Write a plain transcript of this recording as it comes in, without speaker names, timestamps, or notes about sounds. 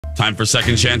Time for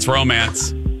Second Chance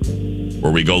Romance,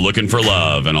 where we go looking for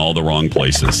love in all the wrong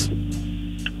places.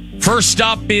 First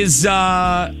up is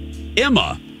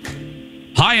Emma.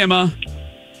 Hi, Emma.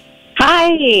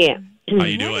 Hi. How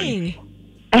you doing?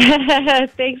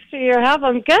 Thanks for your help.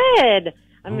 I'm good.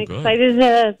 I'm excited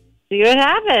to see what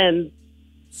happens.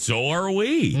 So are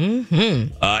we.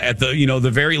 At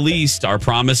the very least, our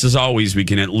promise is always we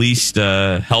can at least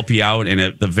help you out, and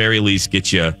at the very least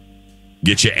get you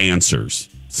answers.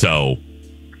 So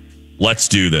let's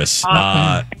do this.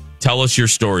 Tell us your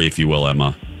story, if you will,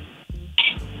 Emma.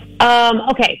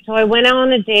 Okay, so I went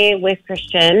on a date with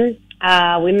Christian.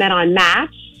 We met on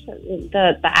Match,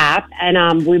 the app,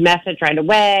 and we messaged right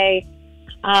away.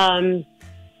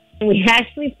 We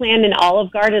actually planned an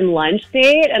Olive Garden lunch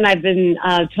date, and I've been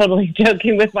totally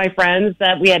joking with my friends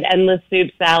that we had endless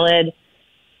soup, salad,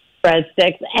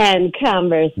 breadsticks, and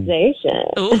conversation.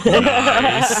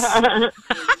 Nice.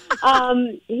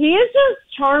 He is just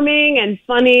charming and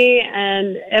funny,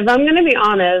 and if I'm going to be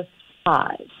honest,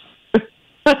 hot.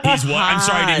 He's what? I'm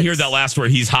sorry, I didn't hear that last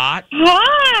word. He's hot?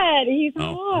 Hot! He's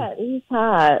hot. He's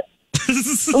hot.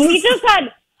 We just had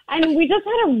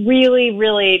a really,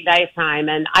 really nice time,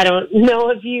 and I don't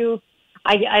know if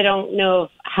I don't know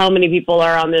how many people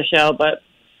are on this show, but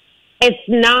it's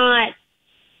not,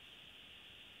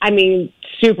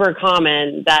 super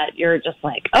common that you're just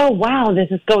like, oh, wow, this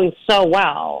is going so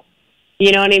well.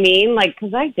 You know what I mean? Like,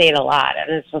 because I date a lot, and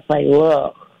it's just like,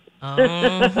 whoa. You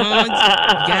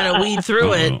gotta weed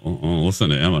through it.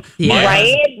 Listen to Emma. Yeah.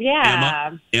 Right?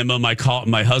 Yeah. Emma,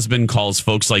 my husband calls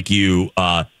folks like you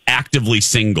actively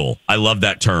single. I love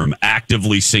that term,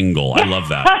 actively single. I love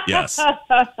that. Yes.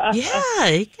 Yeah.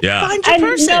 You can find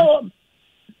your person.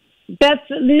 But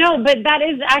that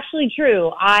is actually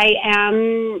true. I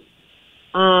am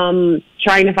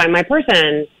trying to find my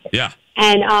person. Yeah.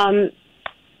 And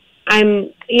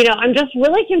I'm just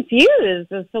really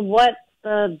confused as to what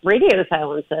the radio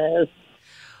silence is.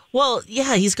 Well,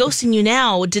 yeah, he's ghosting you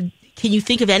now. Can you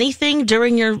think of anything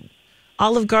during your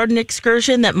Olive Garden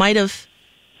excursion that might have?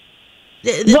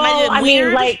 Weird?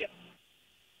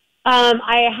 I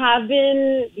have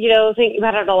been, thinking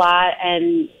about it a lot,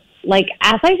 and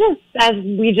as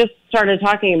we just started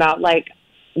talking about,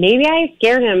 maybe I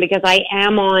scared him because I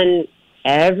am on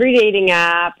every dating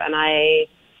app, and I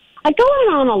go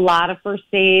on a lot of first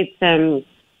dates, and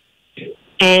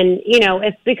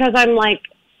it's because I'm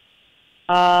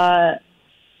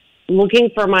looking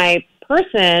for my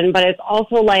person, but it's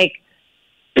also I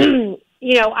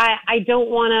don't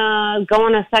want to go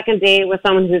on a second date with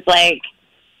someone who's like,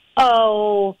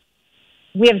 oh,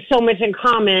 we have so much in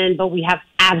common, but we have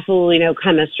absolutely no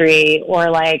chemistry,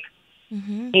 or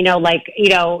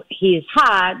he's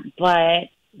hot, but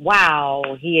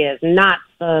wow, he is not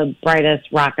the brightest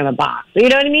rock in the box. You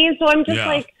know what I mean? So I'm just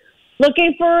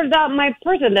looking for my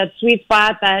person, that sweet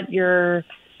spot that you're,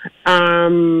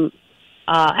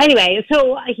 anyway,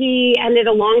 so he ended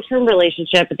a long-term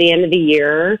relationship at the end of the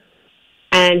year,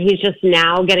 and he's just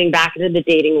now getting back into the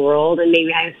dating world, and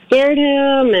maybe I scared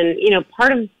him, and,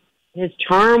 part of his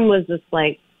charm was this,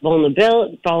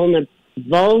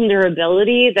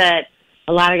 vulnerability that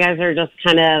a lot of guys are just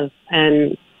kind of,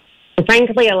 and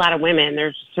frankly, a lot of women,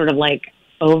 they're just sort of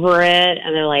over it,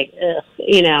 and they're like, ugh,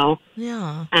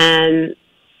 Yeah. And,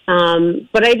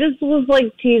 but I just was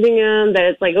teasing him that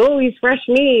it's oh, he's fresh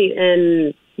meat,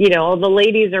 and, all the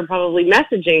ladies are probably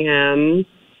messaging him.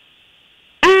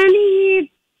 And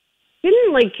he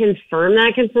didn't confirm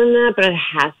that, but it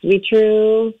has to be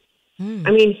true.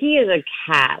 He is a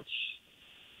catch.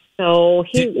 So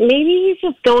maybe he's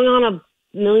just going on a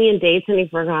million dates and he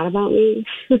forgot about me.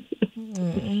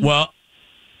 Well,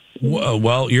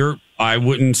 I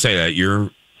wouldn't say that.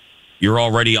 You're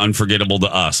already unforgettable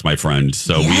to us, my friend.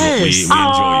 So yes. we enjoy you.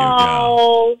 Yeah.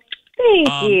 Oh,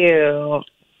 thank you.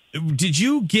 Did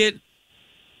you get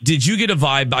a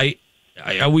vibe?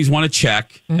 I always want to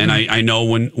check, and I know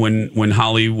when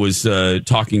Holly was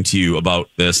talking to you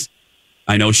about this,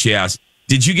 I know she asked,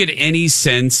 did you get any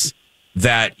sense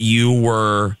that you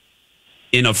were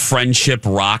in a friendship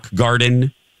rock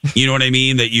garden? You know what I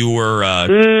mean? That you were,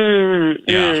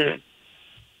 yeah.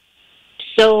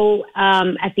 So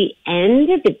at the end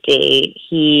of the date,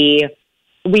 we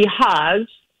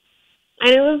hugged, and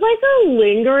it was a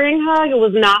lingering hug. It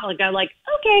was not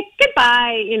okay,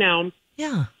 goodbye,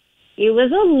 Yeah. It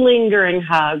was a lingering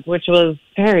hug, which was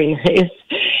very nice.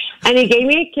 And he gave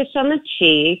me a kiss on the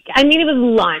cheek. It was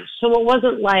lunch, so it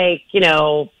wasn't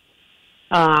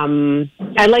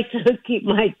I like to keep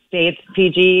my dates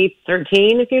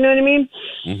PG-13, if you know what I mean.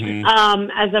 Mm-hmm.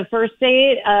 As a first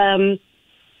date. And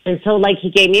so, he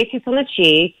gave me a kiss on the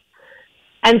cheek.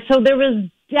 And so there was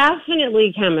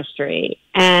definitely chemistry,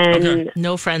 and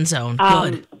No friend zone.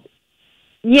 Good.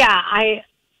 yeah,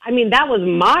 I mean that was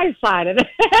my side of it.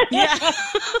 Yeah.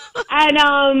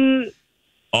 And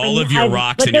all of your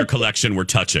rocks in your collection were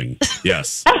touching.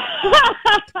 Yes. But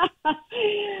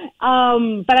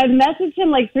I've messaged him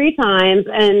like 3 times,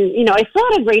 and I still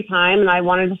had a great time, and I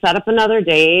wanted to set up another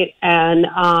date, and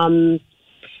I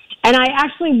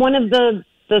actually, one of the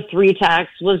 3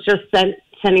 texts was just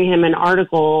sending him an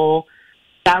article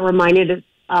that reminded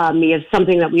me of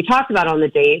something that we talked about on the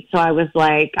date. So I was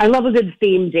like, I love a good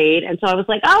theme date. And so I was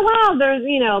like, oh, wow, there's,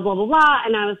 blah, blah, blah.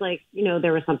 And I was like,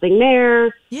 there was something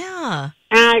there. Yeah.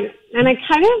 And I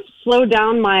kind of slowed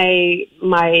down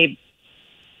my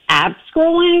app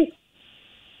scrolling.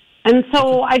 And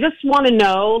so I just want to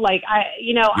know, like,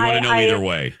 you want to know either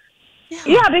way.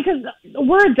 Yeah, because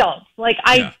we're adults. Like,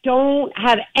 I don't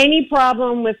have any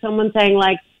problem with someone saying,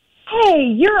 like, hey,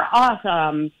 you're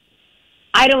awesome.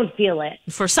 I don't feel it.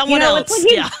 For someone else,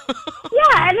 like yeah,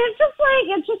 and it's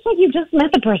just like you just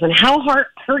met the person. How hurt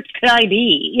could I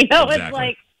be? Exactly. It's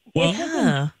like, it's just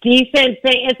a decent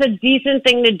thing. It's a decent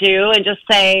thing to do, and just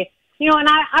say, and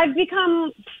I've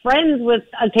become friends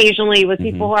occasionally with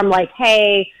people who I'm like,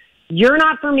 hey, you're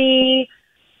not for me,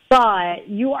 but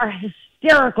you are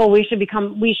hysterical. We should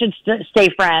stay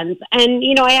friends. And,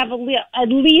 I have at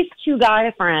least 2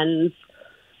 guy friends.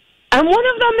 And one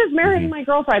of them is marrying my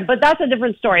girlfriend, but that's a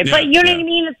different story. Yeah, but you know what I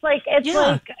mean? It's like, it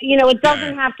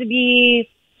doesn't have to be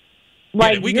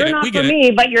like, you're not for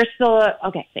me, but you're still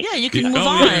okay. Thanks. Yeah, you can move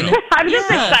on. No. I'm just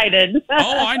excited.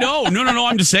 I know. No.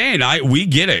 I'm just saying, we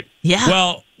get it. Yeah.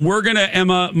 Well,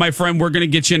 Emma, my friend, we're going to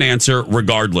get you an answer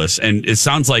regardless. And it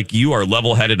sounds like you are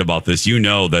level-headed about this.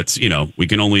 That's, we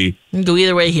can only go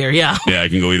either way here. Yeah. Yeah, I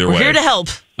can go either way. We're here to help.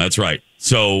 That's right.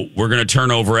 So we're going to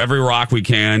turn over every rock we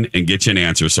can and get you an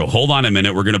answer. So hold on a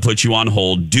minute. We're going to put you on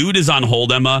hold. Dude is on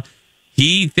hold, Emma.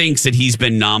 He thinks that he's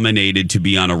been nominated to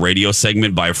be on a radio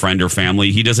segment by a friend or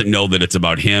family. He doesn't know that it's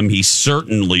about him. He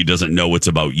certainly doesn't know it's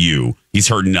about you. He's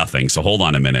heard nothing. So hold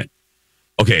on a minute.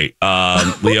 Okay.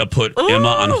 Leah put Emma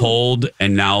on hold.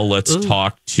 And now let's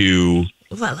talk to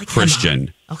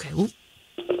Christian. Emma. Okay.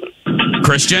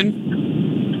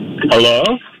 Christian? Hello?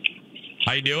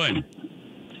 How you doing?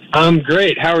 I'm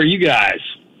great. How are you guys?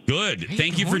 Good.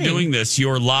 Thank you for doing this.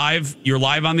 You're live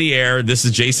on the air. This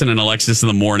is Jason and Alexis in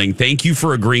the morning. Thank you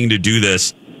for agreeing to do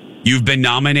this. You've been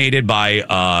nominated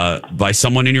by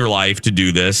someone in your life to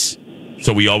do this.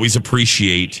 So we always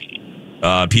appreciate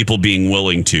people being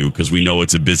willing to, because we know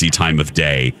it's a busy time of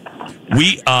day.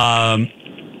 We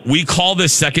call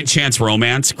this second chance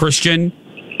romance, Christian,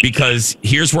 because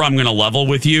here's where I'm going to level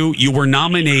with you. You were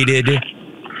nominated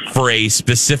for a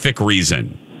specific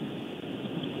reason.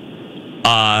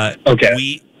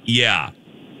 Okay.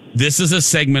 This is a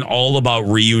segment all about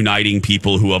reuniting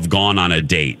people who have gone on a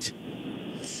date.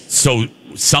 So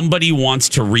somebody wants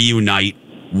to reunite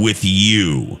with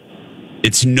you.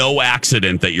 It's no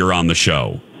accident that you're on the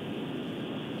show.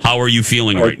 How are you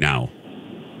feeling right now?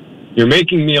 You're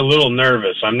making me a little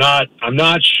nervous. I'm not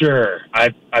sure.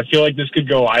 I feel like this could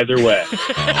go either way.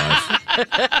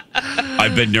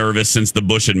 I've been nervous since the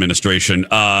Bush administration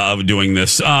of doing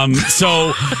this.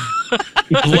 So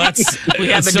we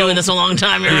have been doing this a long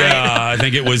time. Right? Yeah, I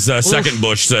think it was second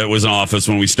Bush that was in office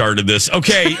when we started this.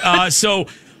 Okay, so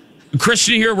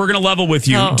Christian here, we're going to level with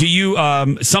you. Oh. Do you?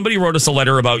 Somebody wrote us a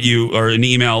letter about you or an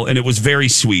email, and it was very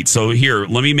sweet. So here,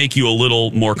 let me make you a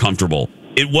little more comfortable.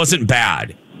 It wasn't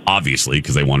bad, obviously,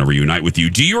 because they want to reunite with you.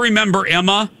 Do you remember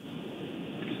Emma?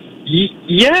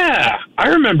 Yeah, I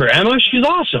remember Emma. She's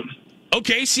awesome.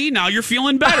 Okay, see, now you're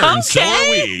feeling better, and so are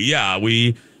we. Yeah,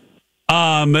 we.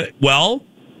 Well,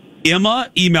 Emma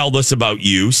emailed us about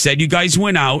you, said you guys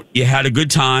went out, you had a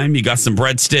good time, you got some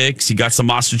breadsticks, you got some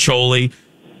mostaccioli,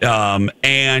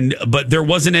 but there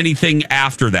wasn't anything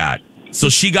after that. So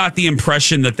she got the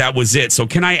impression that was it. So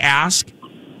can I ask,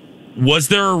 was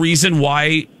there a reason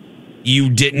why you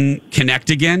didn't connect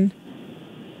again?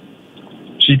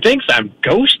 She thinks I'm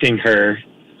ghosting her.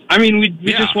 I mean, we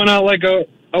just went out like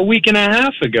a week and a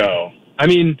half ago. I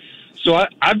mean, so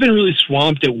I've been really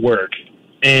swamped at work,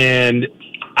 and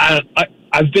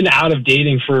I've been out of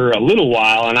dating for a little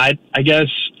while, and I guess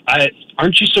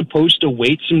aren't you supposed to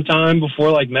wait some time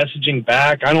before like messaging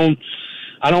back? I don't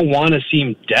want to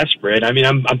seem desperate. I mean,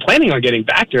 I'm planning on getting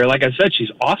back to her. Like I said,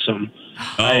 she's awesome.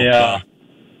 Well,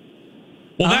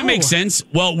 that makes sense.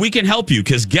 Well, we can help you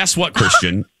because guess what,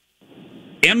 Christian?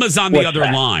 Emma's on the other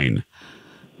line.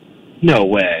 No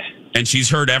way. And she's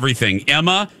heard everything.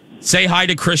 Emma, say hi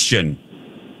to Christian.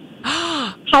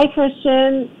 Hi,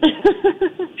 Christian.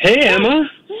 Hey, Emma.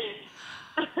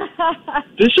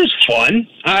 This is fun.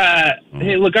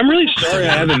 Hey, look, I'm really sorry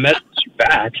I haven't messaged you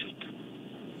back.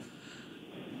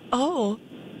 Oh.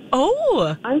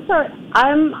 I'm sorry.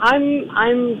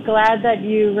 I'm glad that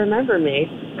you remember me.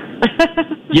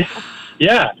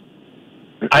 Yeah.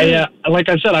 I like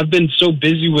I said, I've been so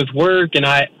busy with work, and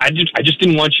I just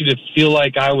didn't want you to feel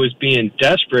like I was being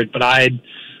desperate. But I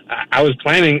was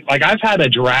planning. Like, I've had a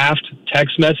draft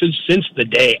text message since the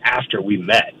day after we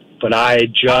met, but I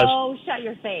just shut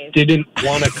your face. Didn't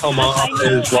want to come off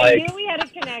as like. I knew we had a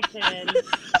connection,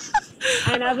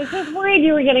 and I was just worried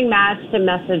you were getting matched and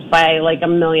messaged by like a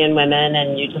million women,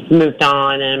 and you just moved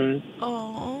on and.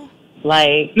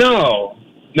 Like.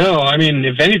 No, I mean,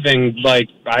 if anything, like,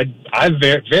 I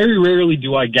very, very rarely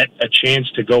do I get a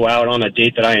chance to go out on a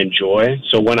date that I enjoy.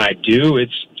 So when I do,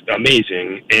 it's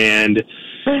amazing. And,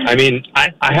 I mean,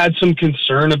 I had some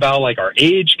concern about, like, our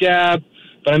age gap.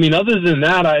 But, I mean, other than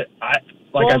that, I said,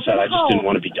 I just didn't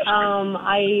want to be desperate.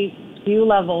 I do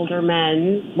love older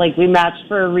men. Like, we matched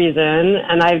for a reason.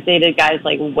 And I've dated guys,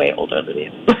 like, way older than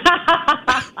you.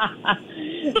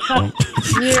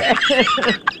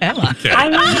 Emma. Okay. I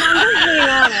mean, I'm just being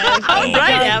honest. All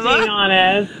right, Emma. Being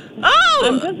honest. Oh.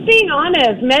 I'm just being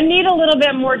honest. Men need a little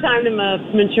bit more time to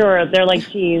mature. They're like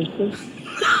cheese.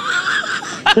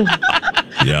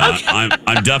 Yeah,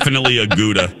 I'm definitely a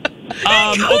Gouda.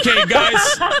 Okay,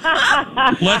 guys,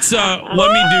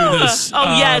 let me do this.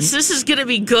 Oh, yes, this is going to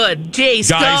be good. Jace,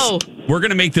 guys, go. We're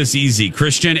going to make this easy.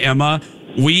 Christian, Emma,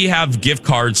 we have gift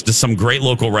cards to some great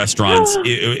local restaurants.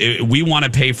 We want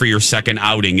to pay for your second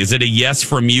outing. Is it a yes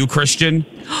from you, Christian?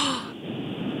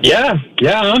 Yeah,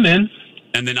 I'm in.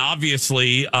 And then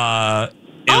obviously,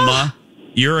 Emma,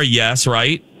 you're a yes,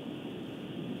 right?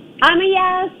 I'm a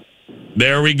yes.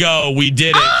 There we go. We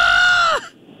did it.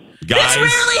 Guys,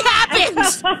 This rarely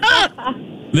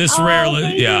happens. this rarely,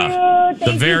 Thank yeah. you. The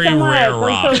Thank very you so much. rare I'm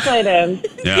rock. so excited.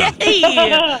 Yeah. Yay.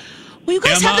 Well, you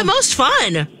guys Emma? have the most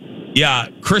fun. Yeah.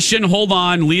 Christian, hold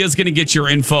on. Leah's going to get your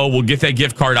info. We'll get that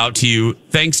gift card out to you.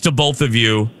 Thanks to both of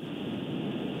you.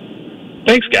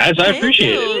 Thanks, guys. I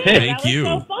appreciate it. Hey. Thank you.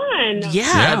 So fun.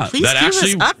 Yeah, Please that keep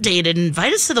actually- us updated and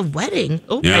invite us to the wedding.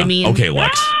 Oh, Yeah. I mean. Okay,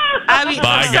 Lex. Bye,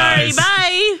 Bye, guys.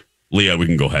 Bye. Leah, we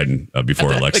can go ahead and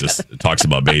before Alexis talks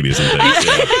about babies and things.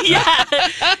 Yeah.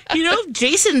 Yeah. You know,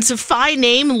 Jason's a fine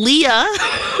name, Leah.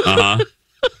 Uh-huh.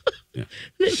 Yeah.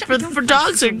 for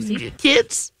dogs or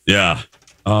kids. Yeah.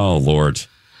 Oh, Lord.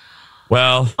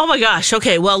 Well. Oh, my gosh.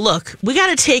 Okay, well, look, we got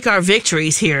to take our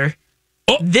victories here.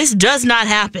 Oh. This does not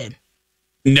happen.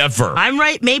 Never. I'm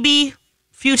right, maybe a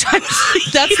few times.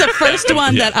 That's the first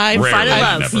one that I've Rarely,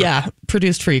 never.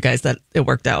 produced for you guys that it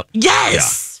worked out.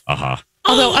 Yes. Yeah. Uh-huh.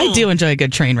 Although I do enjoy a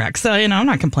good train wreck, so I'm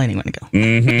not complaining when I go.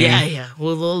 Mm-hmm. Yeah.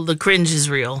 Well, the cringe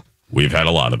is real. We've had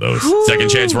a lot of those. Ooh. Second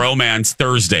Chance Romance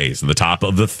Thursdays, the top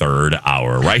of the third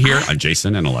hour, right here on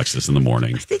Jason and Alexis in the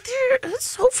morning. I think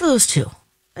there's hope for those two.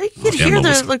 You could hear Emma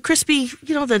was- the crispy,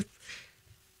 the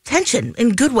tension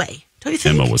in a good way. Don't you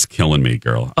think? Emma was killing me,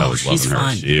 girl. I Oh, was she's loving her.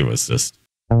 fun. She was just.